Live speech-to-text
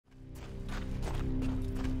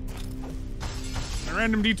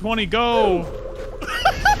Random D20, go!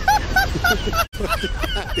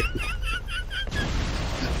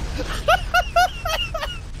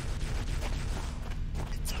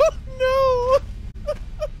 Oh no!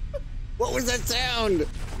 What was that sound?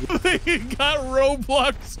 They got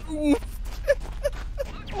Roblox. Oof.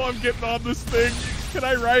 Oh, I'm getting on this thing. Can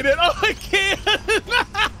I ride it? Oh, I can't!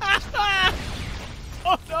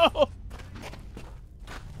 Oh no!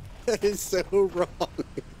 That is so wrong.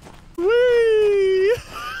 Whee!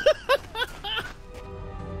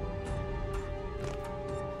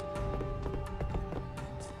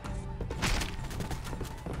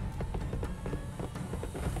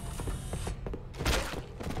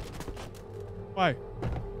 Why?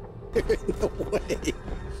 No way.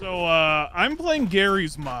 So, I'm playing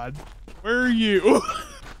Gary's mod. Where are you?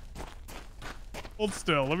 Hold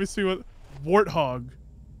still. Let me see what... Warthog.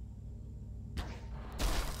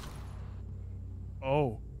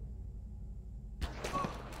 Oh.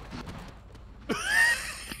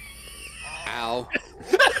 Ow.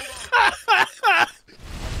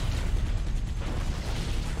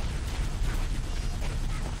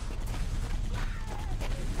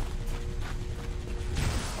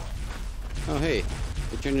 Oh, hey.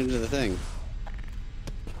 It turned into the thing.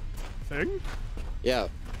 Thing? Yeah.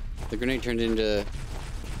 The grenade turned into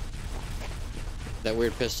that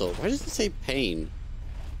weird pistol. Why does it say pain?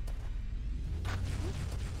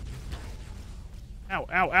 Ow,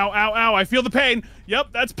 ow, ow, ow, ow. I feel the pain. Yep,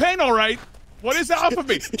 that's pain, all right. What is off of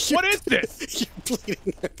me? What is this? You're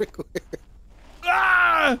bleeding everywhere.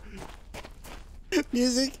 Ah!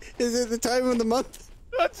 Music? Is it the time of the month?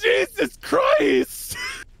 Oh, Jesus Christ!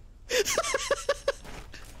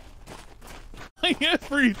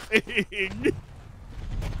 Everything.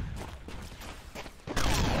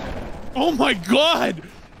 Oh my God!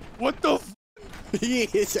 What the f— He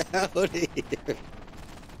is out of here.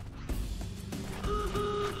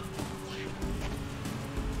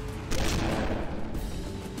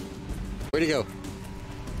 Where'd he go?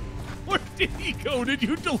 Where did he go? Did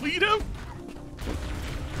you delete him?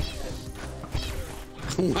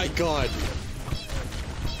 Oh my God.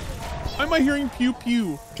 Why am I hearing pew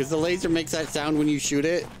pew? Because the laser makes that sound when you shoot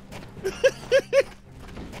it.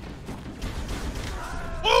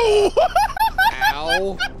 Oh!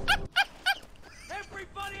 Ow.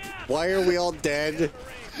 Why are we all dead?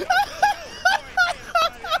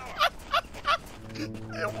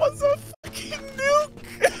 It was a fucking nuke!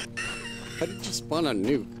 How did you spawn a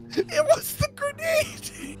nuke? It was the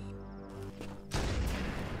grenade!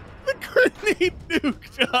 The grenade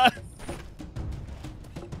nuked us!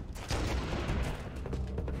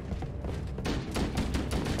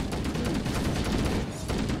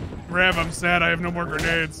 Rev, I'm sad I have no more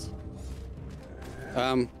grenades.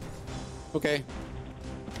 Okay.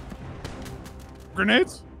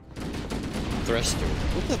 Grenades? Thruster.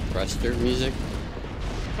 What's the thruster music?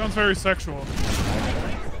 Sounds very sexual.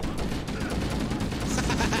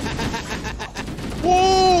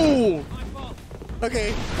 Whoa!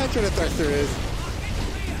 Okay, that's what a thruster is.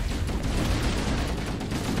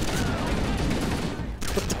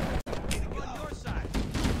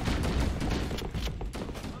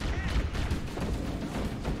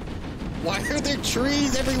 Why are there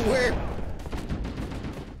trees everywhere?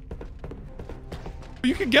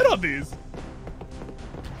 You can get on these.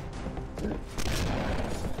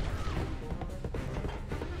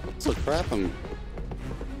 So crap them.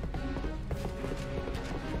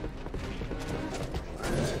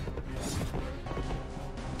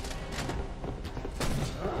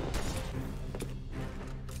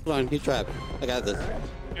 Hold on, he's trapped. I got this.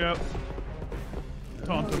 Yep.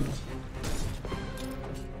 Taunt him.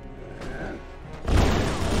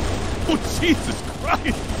 Oh, Jesus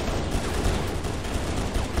Christ!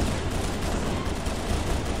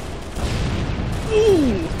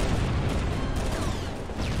 Ooh!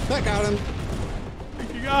 I got him. I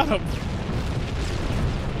think you got him.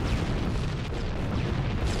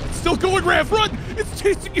 It's still going, Raph! Run! It's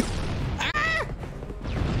chasing you!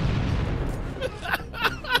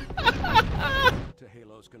 To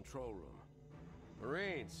Halo's control room.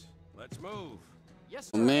 Marines, let's move.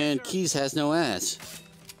 Yes, Oh man, Keys has no ass.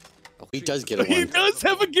 Oh, he does get a He one. does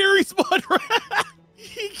have a Gary's mod.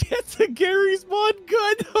 He gets a Gary's mod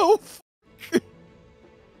gun. Oh, fuck.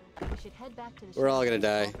 We should head back to the We're all gonna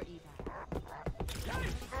die.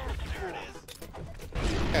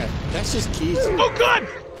 Yeah, that's just Keys. Oh, God!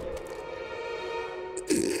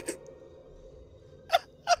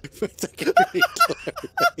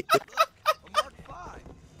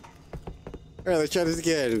 Alright, let's try this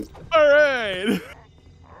again. Alright.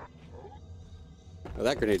 Oh,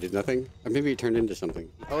 that grenade did nothing. Or maybe it turned into something.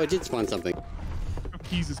 Oh, it did spawn something.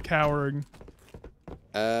 Keys is cowering.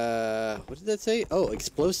 What did that say? Oh,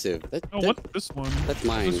 explosive. What's this one? That's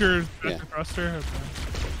mine. Is your Yeah. thruster? Okay.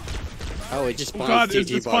 Oh, it just spawns God,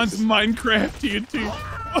 TNT it spawns boxes. Minecraft TNT.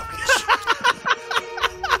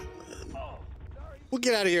 We'll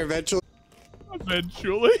get out of here eventually.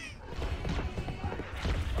 Eventually.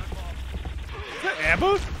 Is that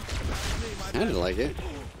ammo? Sounded like it.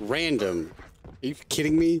 Random. Are you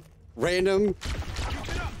kidding me? Random.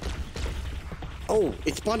 Oh,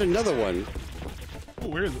 it spawned another one. Oh,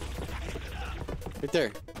 where is it? Right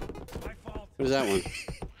there. What is that one?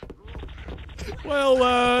 Well,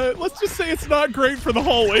 let's just say it's not great for the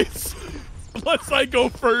hallways. Unless I go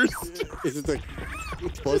first. Is it the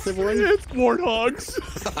explosive one? It's warthogs.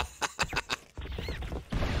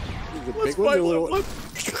 The big one or the little one?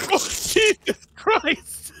 Oh, Jesus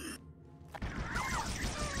Christ.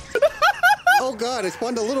 Oh god, I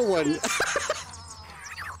spawned a little one.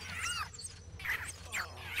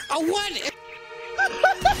 Oh, what?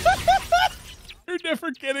 You're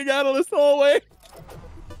never getting out of this hallway.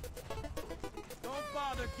 Don't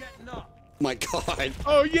bother getting up. My god.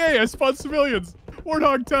 Oh, yay, I spawned civilians.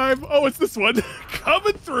 Warthog time. Oh, it's this one.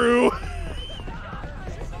 Coming through.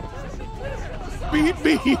 Beep,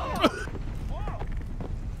 beep.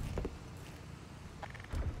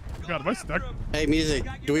 God, am I stuck? Hey, music,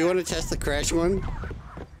 do we want to test the crash one?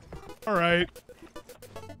 All right.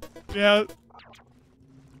 Yeah.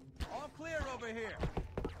 All clear over here.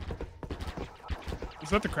 Is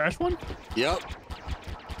that the crash one? Yep.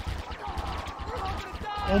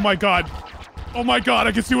 Oh my god. Oh my god,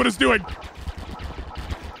 I can see what it's doing.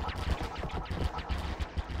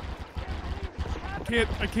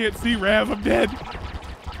 I can't see Rav, I'm dead.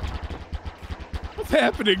 What's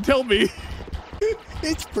happening? Tell me.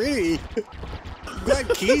 It's pretty. I'm glad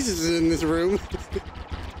Keys is in this room.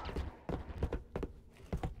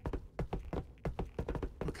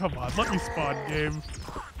 Oh, come on, let me spawn, game.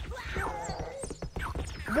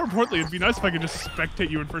 More importantly, it'd be nice if I could just spectate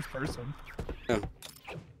you in first person. Oh.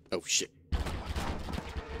 Oh, shit.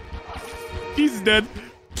 He's dead.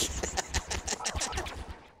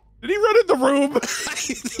 Did he run in the room?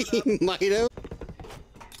 He might have.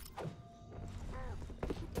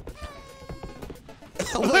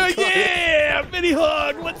 Oh my god. Yeah! Mini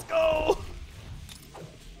hug! Let's go!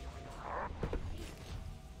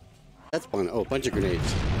 That's fun. Oh, a bunch of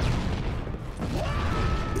grenades.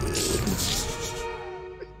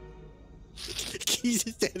 Keys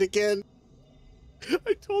is dead again.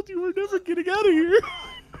 I told you we're never getting out of here.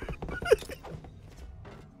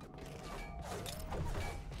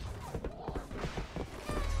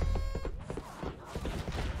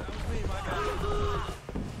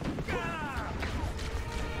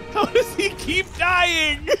 How does he keep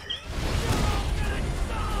dying?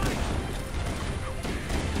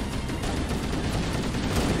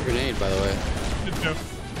 Grenade, by the way.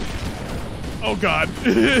 Oh god,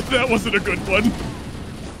 that wasn't a good one.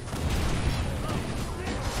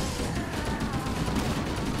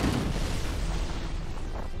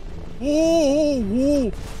 Whoa,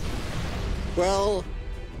 whoa. Well,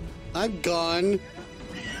 I'm gone.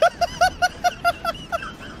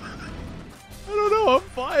 I don't know, I'm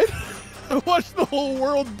fine. I watched the whole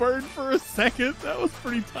world burn for a second. That was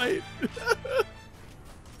pretty tight.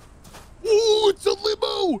 Ooh, it's a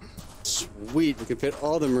limo! Sweet, we can fit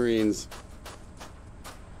all the Marines.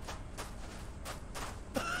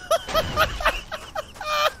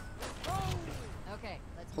 Okay,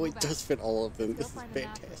 let's Oh, move it out. does fit all of them. They'll This is find an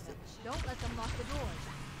access fantastic. hatch. Don't let them lock the doors.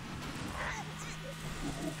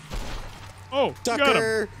 Oh, you got him.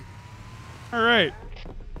 Sucker! All right.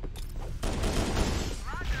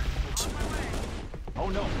 Oh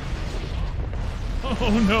no.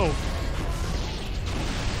 Oh no.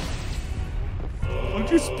 What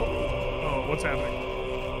did you Oh, what's happening?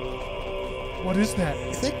 What is that?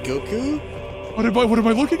 Is that Goku? What am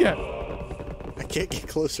I looking at? I can't get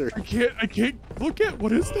closer. I can't look at.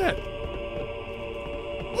 What is that?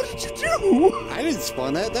 What did you do? I didn't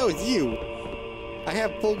spawn that. That was you. I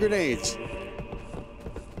have full grenades.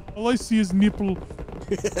 All I see is nipple.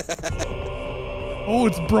 Oh,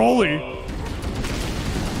 it's Brawly.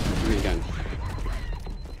 Green gun.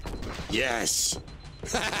 Yes.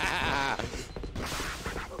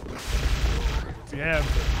 Yeah.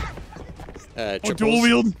 Oh, Triples. dual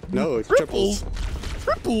wield. No, it's triples.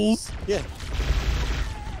 Triples. Yeah.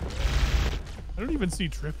 I don't even see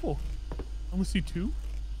triple. I only see two.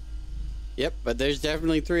 Yep, but there's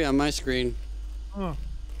definitely 3 on my screen. Huh.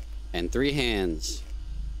 And 3 hands.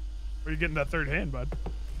 Where are you getting that third hand, bud?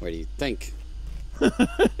 What do you think? Well,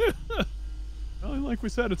 like we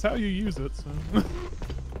said, it's how you use it. So.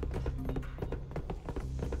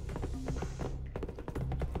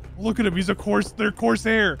 Look at him. He's they're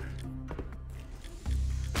Corsair.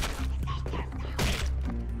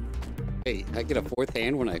 Hey, I get a fourth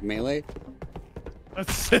hand when I melee?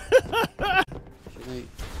 That's Should I?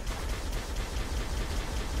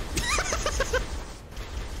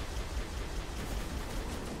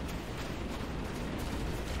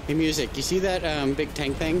 Hey, music, you see that big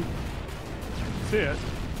tank thing? see it.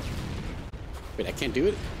 Wait, I can't do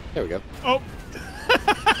it? There we go. Oh.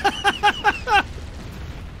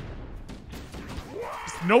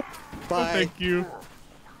 Nope. Bye. Oh, thank you.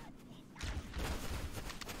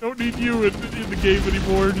 Don't need you in the game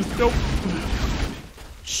anymore. Just nope.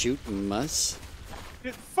 Shoot muss.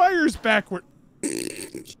 It fires backward.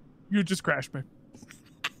 You just crashed me.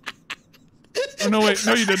 Oh no, wait,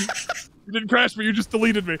 no you didn't. You didn't crash me, you just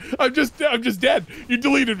deleted me. I'm just dead. You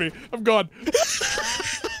deleted me. I'm gone. I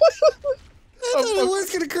thought it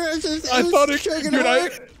was gonna crash. I thought it chugging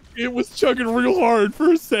hard. It was chugging real hard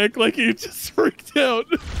for a sec, like it just freaked out.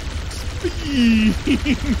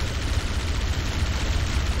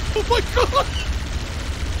 Oh my god!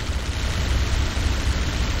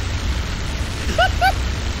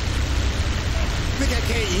 Think I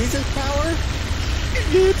can't use this power?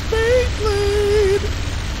 It's Beyblade!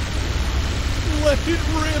 Let it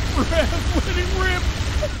rip, Rev! Let it rip!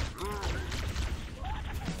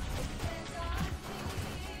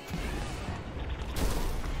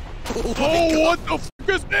 Oh, what the f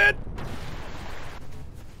is that?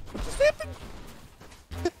 What just happened?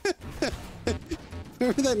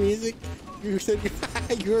 Remember that music? You said you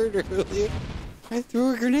heard earlier? I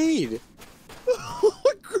threw a grenade.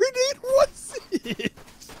 What grenade was it?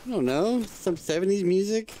 I don't know. Some 70s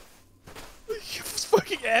music? It's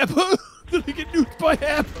fucking ABBA? Did I get nuked by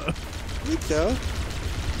ABBA? I think so.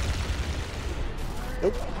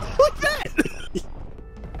 Nope. What's that?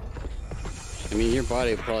 I mean, your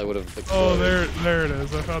body probably would have exploded. Oh, there it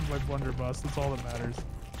is. I found my blunderbuss. That's all that matters.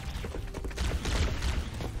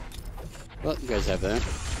 Well, you guys have that.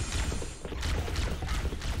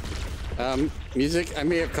 Music, I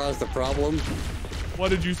may have caused a problem. What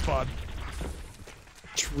did you spawn?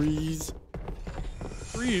 Trees.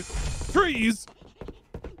 Trees. Trees!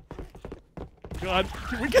 God,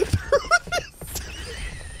 can we get through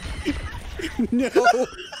this? No!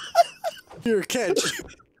 Here, catch.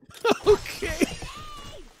 Okay.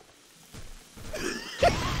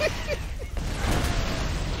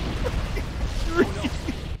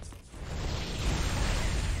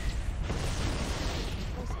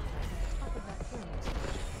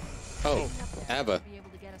 Oh, ABBA. Be able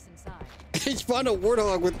to get us inside. I spawned a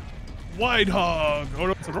warthog with Wide hog. Oh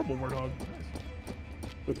no, it's a normal warthog.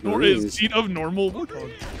 Nor marines. is feet of normal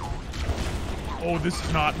warthog. Oh, this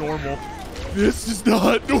is not normal. This is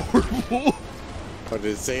not normal. Oh, did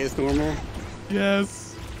it say it's normal?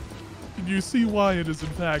 Yes. Can you see why it is in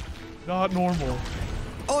fact not normal?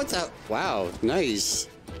 Oh, it's out. Wow, nice.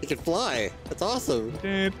 It can fly. That's awesome.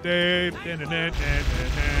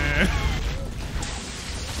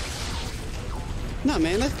 No,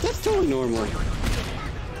 man, that's totally normal.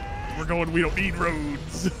 We're going, we don't need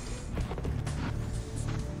roads.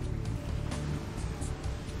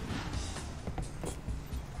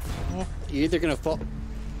 You're either gonna fall.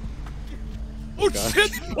 Oh God.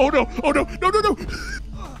 shit! Oh no! Oh no! No! No! No!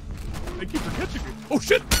 Thank you for catching me. Oh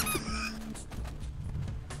shit!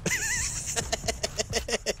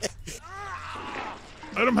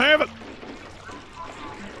 Let him have it.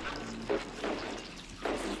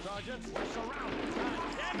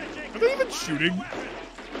 Are they even shooting?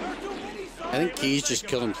 I think Keys just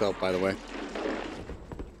killed himself, by the way.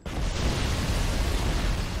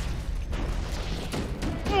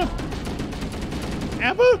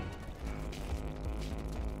 ABBA?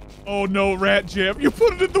 Oh no, Rat Jam. You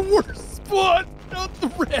put it in the worst spot! Not the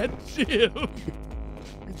Rat Jam!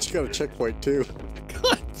 You just got a checkpoint, too.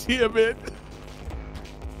 God damn it!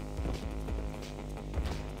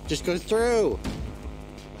 Just goes through.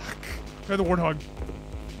 Try the Warthog.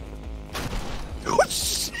 Oh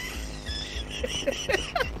shit!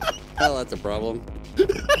 Oh, that's a problem.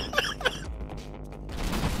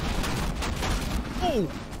 Oh!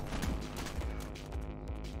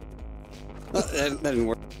 Oh, that didn't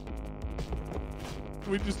work.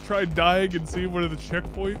 Can we just try dying and see what are the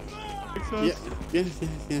checkpoints takes us?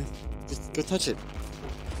 Yeah. Just go touch it.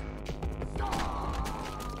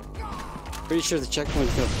 Pretty sure the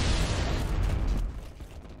checkpoint's go.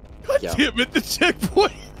 God Yeah. damn it, the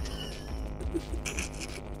checkpoint!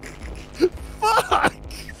 Fuck!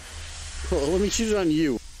 Well, let me shoot it on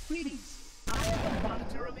you. Greetings. I am the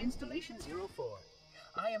monitor of Installation 04.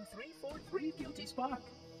 I am 343 Guilty Spark.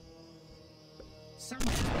 Someone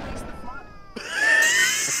raise the flag.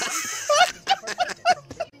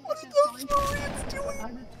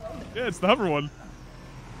 it's the hover one.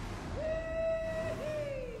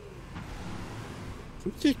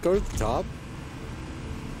 Can we just go to the top?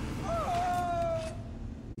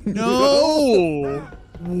 No!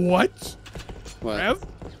 What? What? Rev?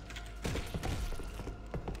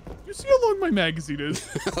 You see how long my magazine is?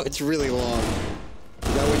 Oh, it's really long.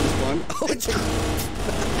 Is that what you spun? Oh, it's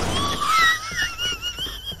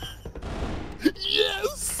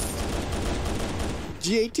Yes!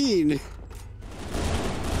 G18.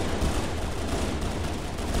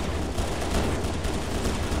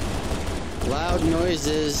 Loud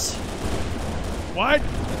noises. What?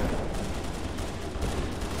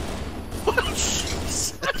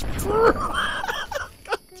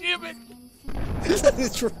 God damn it!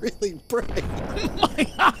 It's really bright. My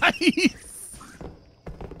eyes!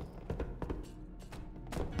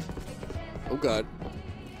 Oh god.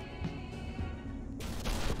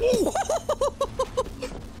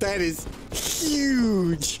 That is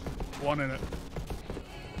huge. One in it.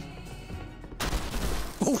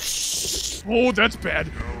 Oh shh. Oh, that's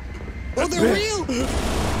bad. Oh, they're real.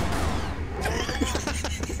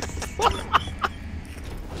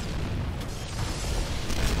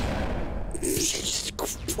 Jesus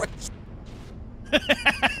Christ.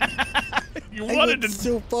 You I wanted went to.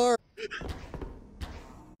 so far.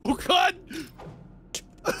 Oh god!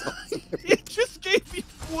 It just gave me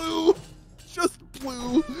blue. Just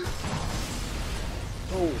blue.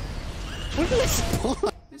 Oh. What did I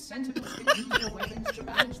spawn? The Sentinels can use their weapons to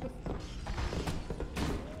manage the...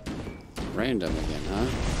 Random again, huh?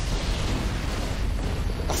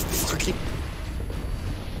 Oh, fucking.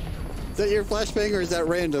 Is that your flashbang or is that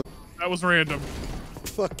random? That was random.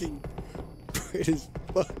 Fucking bright as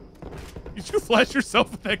fuck. You should flash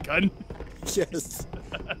yourself with that gun. Yes.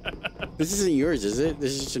 This isn't yours, is it?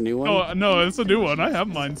 This is just a new one? Oh, no, it's a new one. I have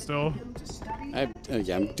mine still. Yeah,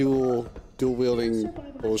 I'm dual wielding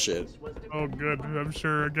bullshit. Oh, good. I'm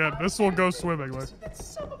sure, again, this will go swimmingly. so that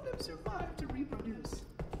some of them survive to reproduce.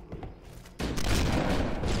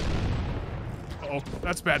 Uh-oh,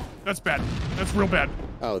 that's bad. That's bad. That's real bad.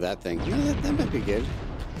 Oh, that thing. Yeah, that might be good.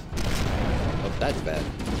 Oh, that's bad.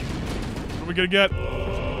 What are we gonna get?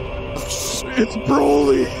 It's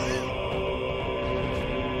Broly!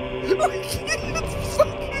 It's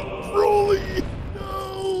fucking Broly!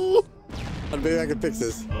 No! Maybe I can fix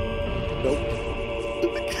this. Nope.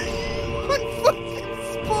 I fucking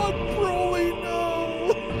spawned Broly, no!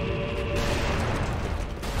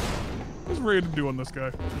 What's Raiden do on this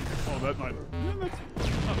guy? Oh, that might... Yeah, that's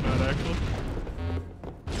not bad, actually.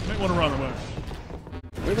 You might want to run away.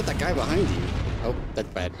 What about that guy behind you? Oh, that's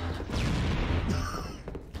bad.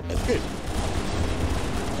 That's good.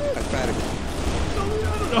 That's bad again. I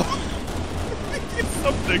don't know. It's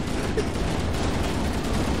something.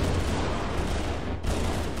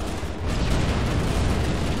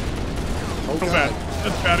 Oh, So God. bad.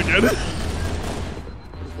 That's bad again.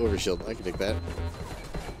 Overshield. I can take that.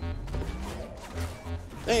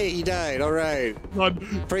 Hey, he died. All right.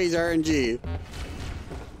 Run. Praise RNG.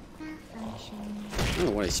 I don't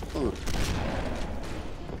know what I spawned.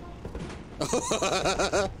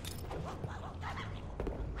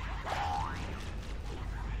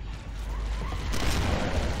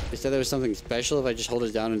 They said there was something special if I just hold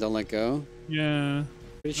it down and don't let go. Yeah.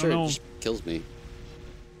 Pretty sure know. it just kills me.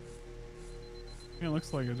 Yeah, it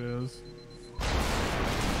looks like it is.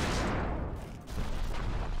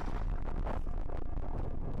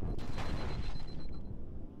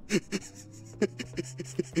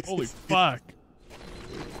 Holy fuck.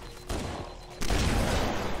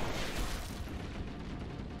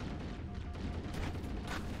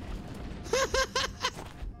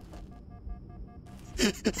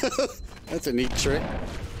 That's a neat trick.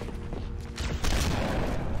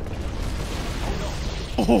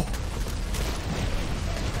 Oh.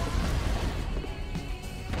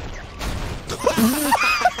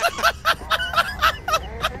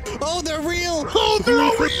 Oh, they're real! Oh, they're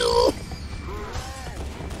all real!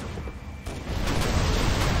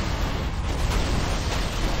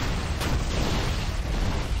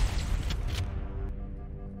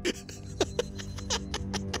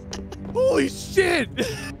 Holy shit!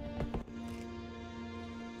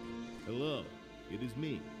 Hello, it is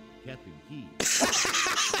me, Captain Key.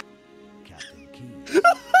 Captain Key.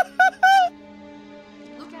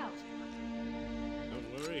 Look out. Don't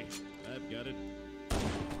worry, I've got it.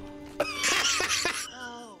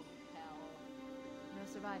 Oh, hell. No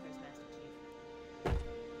survivors, Master Chief.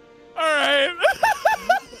 Alright.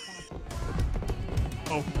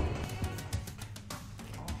 Oh.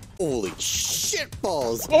 Holy shit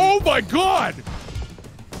balls! Oh my god!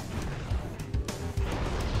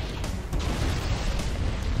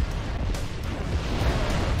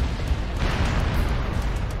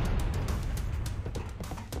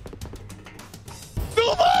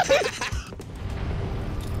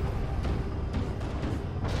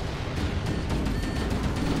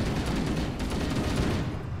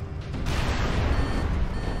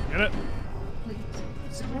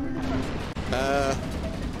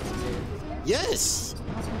 Yes!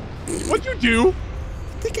 What'd you do? I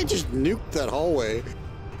think I just nuked that hallway.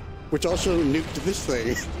 Which also nuked this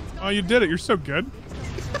thing. Oh, you did it. You're so good.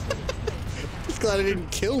 Just glad it didn't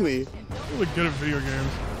kill me. You're really good at video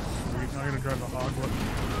games. Sweet. Now I'm gonna drive the hog one.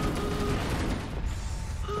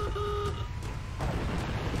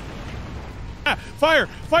 Ah, fire!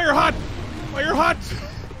 Fire hot! Fire hot!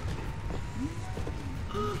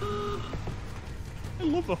 I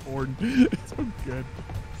love the horn. It's so good.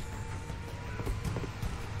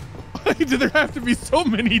 Why did there have to be so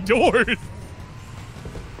many doors?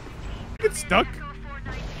 Get stuck.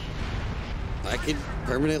 I could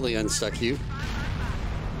permanently unstuck you.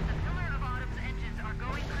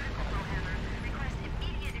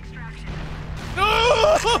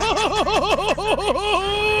 No!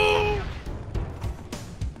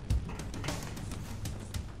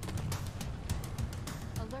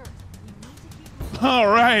 All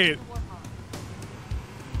right.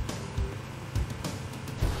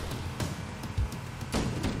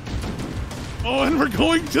 Oh, and we're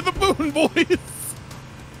going to the moon, boys.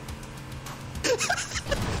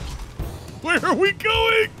 Where are we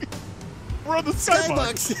going? We're on the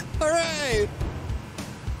skybox. All right.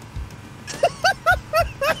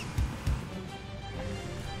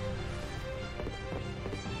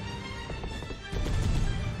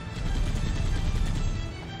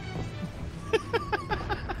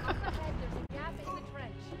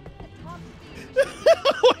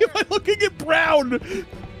 Why am I looking at brown?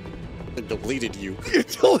 I deleted you. You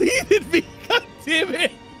deleted me. God damn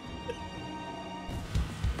it.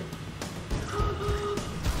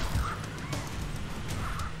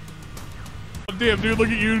 Oh, damn, dude, look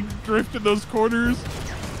at you drifting those corners.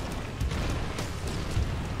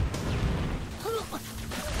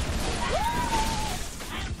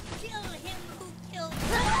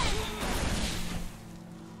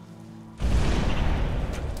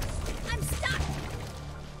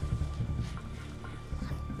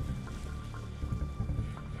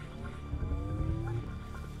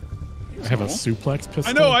 I have a suplex pistol.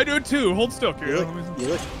 I know, I do too. Hold still, kid. You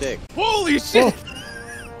look thick. Holy shit!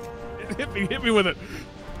 Hit me with it.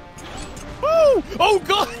 Oh! Oh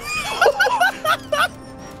god!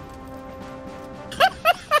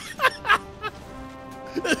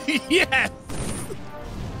 Yes!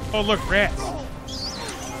 Oh look, rats.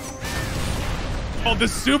 Oh,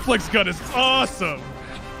 this suplex gun is awesome.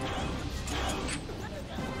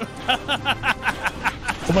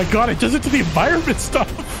 Oh my god, it does it to the environment stuff.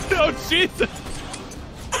 Oh Jesus!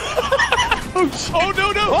 Oh shit. Oh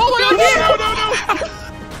no no! Oh my no, god! no no no!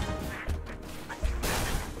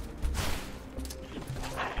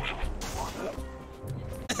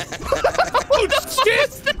 Oh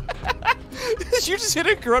shit! Did you just hit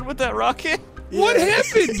a grunt with that rocket? What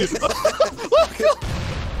happened?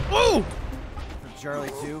 Whoa!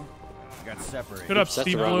 Charlie 2, you got separated. Get up, That's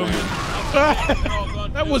Steve the wrong Bloom.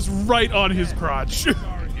 man. That was right on his crotch.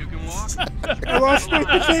 I lost my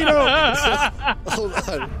potato. Hold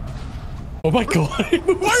on. Oh my god.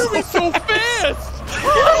 Why are we so fast?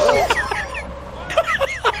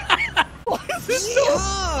 Why is it so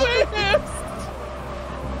fast?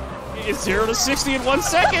 It's 0 to 60 in 1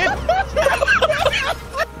 second.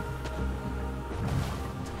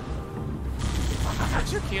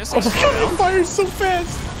 Where's your KSI? Oh my god, it fires so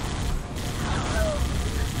fast.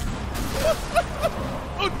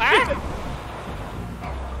 Oh, ah.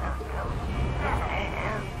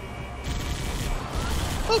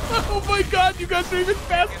 Oh my god, you guys are even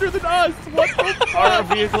faster than us. What the fuck? Our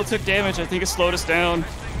vehicle took damage. I think it slowed us down.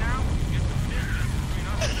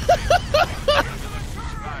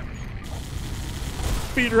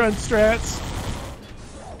 Speedrun strats.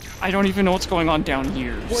 I don't even know what's going on down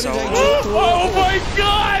here. What so did I do? Oh my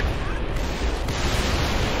god!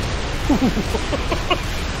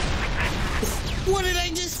 What did I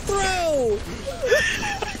just throw?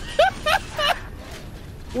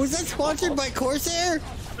 Was that sponsored by Corsair?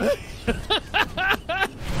 The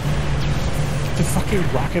fucking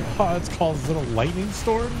rocket pods cause little lightning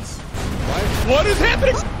storms. What is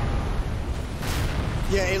happening?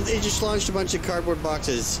 Yeah, it just launched a bunch of cardboard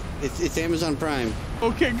boxes. It's Amazon Prime.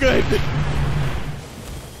 Okay, good.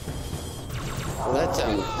 Well, that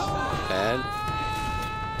sounds bad.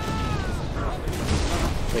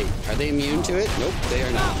 Wait, are they immune to it? Nope, they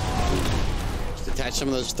are not. Just attach some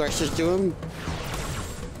of those thrusters to them.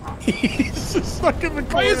 He's just stuck in the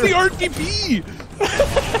corner. Why is the RTP?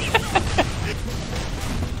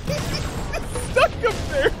 Stuck up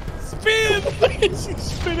there. Spin. Why is he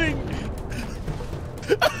spinning?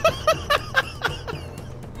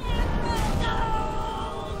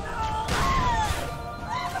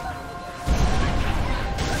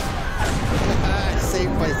 I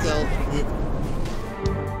saved myself.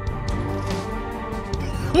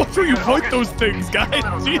 point those things, guys.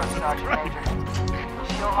 Jesus Christ.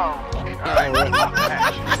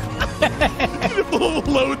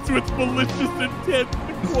 Loads with malicious intent.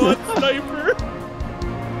 Quad sniper.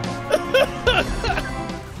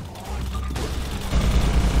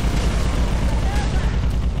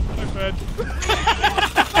 My bad.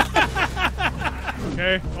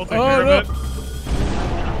 Okay, I'll take care of it.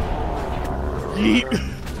 Yeet.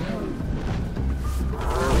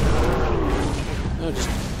 No, just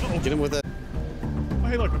get him with it. Oh,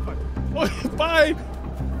 hey, look, I'm fine. Oh, bye.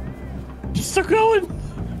 He's still going.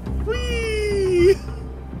 Whee! I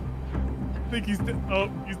think he's dead. Oh,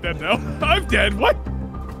 he's dead now. I'm dead. What?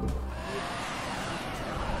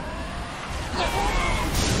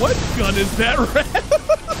 What gun is that, Rat?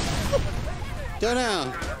 Don't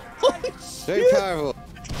know. Very powerful.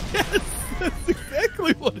 Yes, that's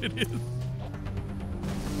exactly what it is.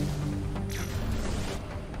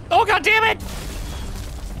 Oh, God damn it!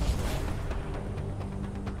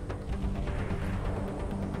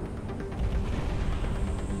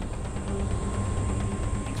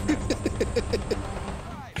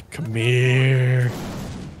 Come here.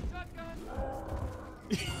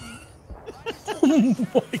 Oh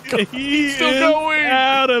my God. He Still is going.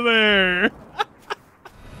 out of there.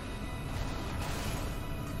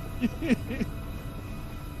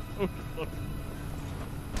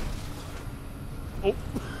 Oh.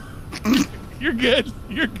 You're good.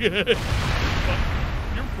 You're good. You're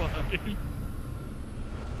fine.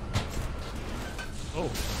 Oh.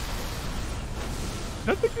 Did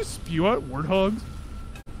that thing just spew out warthogs?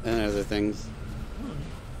 And other things.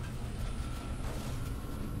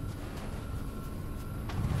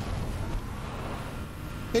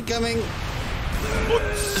 Incoming.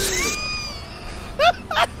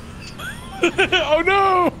 Oh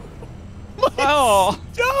no! Oh.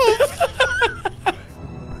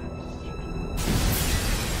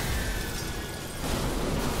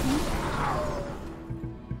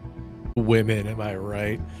 Women, am I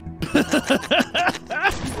right?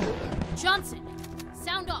 Johnson,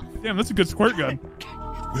 sound off. Damn, that's a good squirt gun.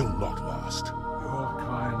 Will not last. Your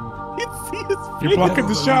kind. You can see his face. You're blocking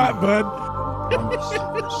the shot, bud.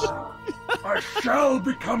 I shall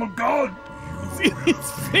become a god. See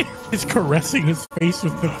his face. He's caressing his face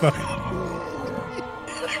with the thumb.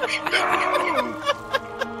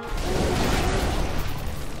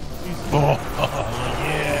 Oh,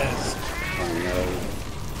 yes.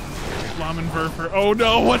 Flammenwerfer. Oh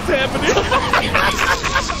no, what's happening?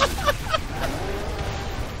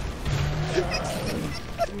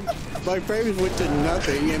 My frames went to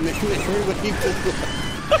nothing, and then everybody was.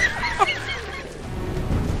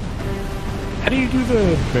 How do you do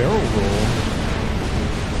the barrel roll?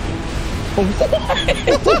 Oh,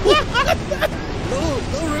 No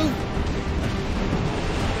roof.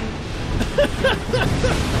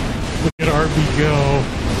 look at RB go.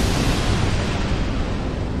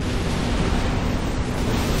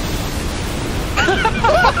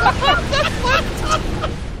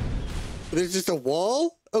 There's just a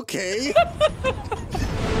wall? Okay.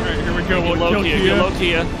 Alright, here we go. Get low, Kia. Get low,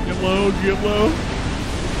 Kia. Get low, get low.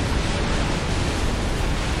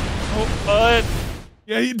 Oh, but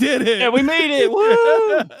Yeah, you did it. yeah, we made it.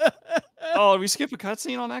 Woo! Oh, did we skip a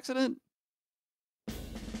cutscene on accident?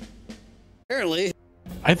 Apparently.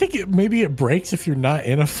 I think maybe it breaks if you're not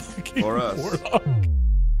in a fucking For us. warlock.